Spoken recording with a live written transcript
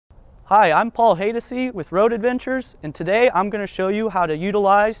Hi, I'm Paul Haydocy with Road Adventures, and today I'm going to show you how to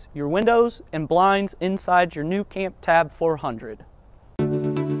utilize your windows and blinds inside your new Camp Tab 400.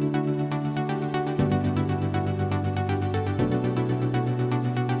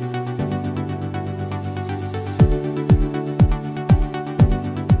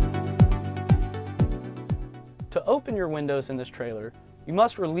 To open your windows in this trailer, you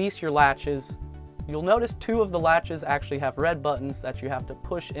must release your latches. You'll notice two of the latches actually have red buttons that you have to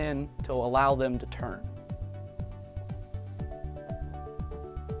push in to allow them to turn.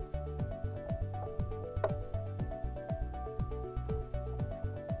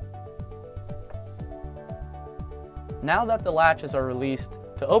 Now that the latches are released,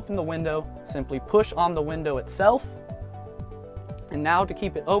 to open the window, simply push on the window itself. And now to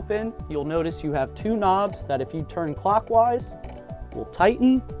keep it open, you'll notice you have two knobs that if you turn clockwise, will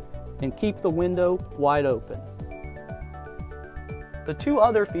tighten and keep the window wide open. The two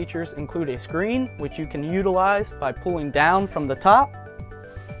other features include a screen, which you can utilize by pulling down from the top,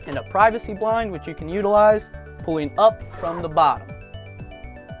 and a privacy blind, which you can utilize pulling up from the bottom.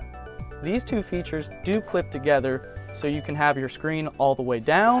 These two features do clip together, so you can have your screen all the way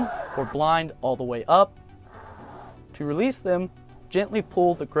down or blind all the way up. To release them, gently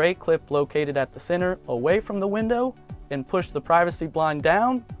pull the gray clip located at the center away from the window and push the privacy blind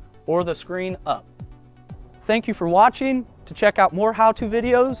down or the screen up. Thank you for watching. To check out more how-to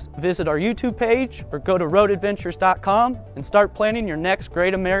videos, visit our YouTube page or go to roadadventures.com and start planning your next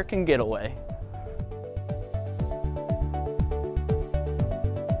Great American Getaway.